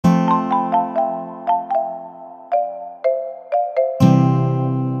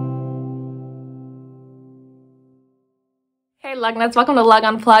Lug Nuts, welcome to Lug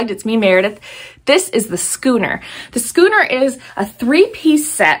Unplugged. It's me, Meredith. This is the Schooner. The Schooner is a 3-piece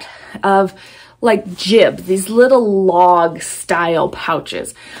set of like jibs, these little log style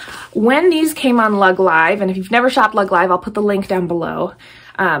pouches. When these came on Lug Live, and if you've never shopped Lug Live, I'll put the link down below,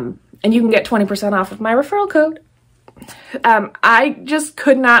 and you can get 20% off with my referral code. I just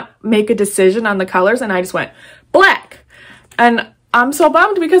could not make a decision on the colors, and I just went black. And I'm so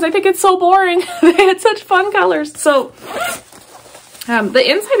bummed because I think it's so boring. They had such fun colors. So the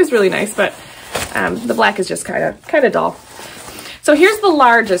inside is really nice, but the black is just kind of dull. So here's the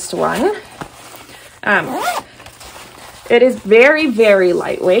largest one. It is very, very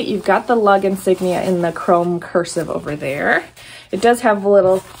lightweight. You've got the Lug insignia in the chrome cursive over there. It does have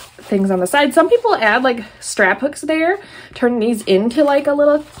little things on the side. Some people add like strap hooks there, turn these into like a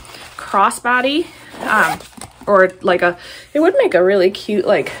little crossbody, or like it would make a really cute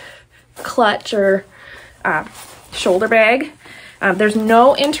like clutch or shoulder bag. There's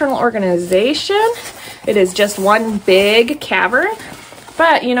no internal organization. It is just one big cavern,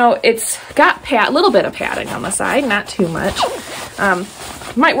 but you know, it's got a little bit of padding on the side, not too much.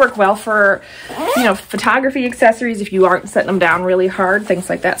 Might work well for, you know, photography accessories if you aren't setting them down really hard, things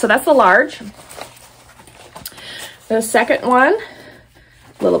like that. So that's the large. The second one,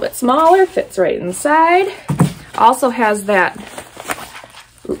 a little bit smaller, fits right inside. Also has that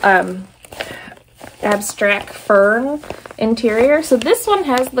abstract fern interior. So this one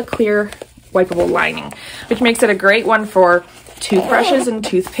has the clear wipeable lining, which makes it a great one for toothbrushes and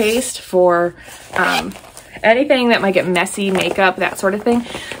toothpaste, for anything that might get messy, makeup, that sort of thing.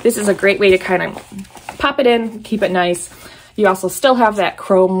 This is a great way to kind of pop it in, keep it nice. You also still have that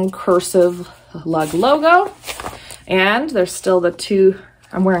chrome cursive Lug logo, and there's still the two,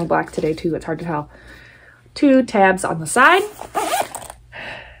 I'm wearing black today too, it's hard to tell, 2 tabs on the side.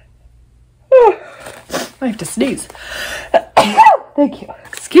 I have to sneeze. Thank you.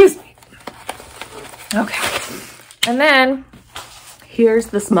 Excuse me. Okay. And then here's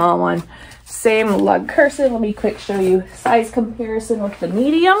the small one. Same Lug cursive. Let me quick show you size comparison with the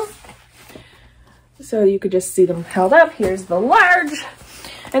medium. So you could just see them held up. Here's the large.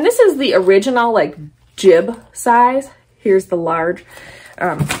 And this is the original like jib size. Here's the large.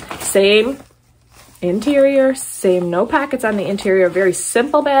 Same interior, same no pockets on the interior, very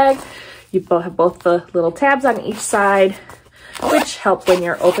simple bag. You both have both the little tabs on each side, which help when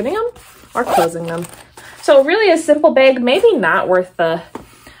you're opening them or closing them. So really a simple bag, maybe not worth the,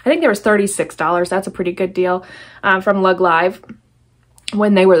 I think there was $36. That's a pretty good deal from Lug Live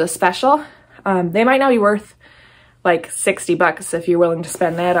when they were the special. They might not be worth like 60 bucks if you're willing to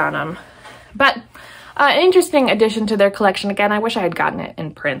spend that on them. But an interesting addition to their collection. Again, I wish I had gotten it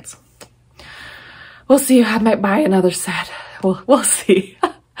in prints. We'll see. I might buy another set. We'll see.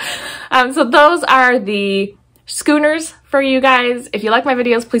 So those are the Schooners for you guys. If you like my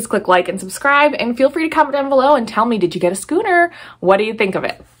videos, please click like and subscribe, and feel free to comment down below and tell me, did you get a Schooner? What do you think of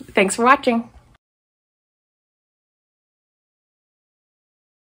it? Thanks for watching.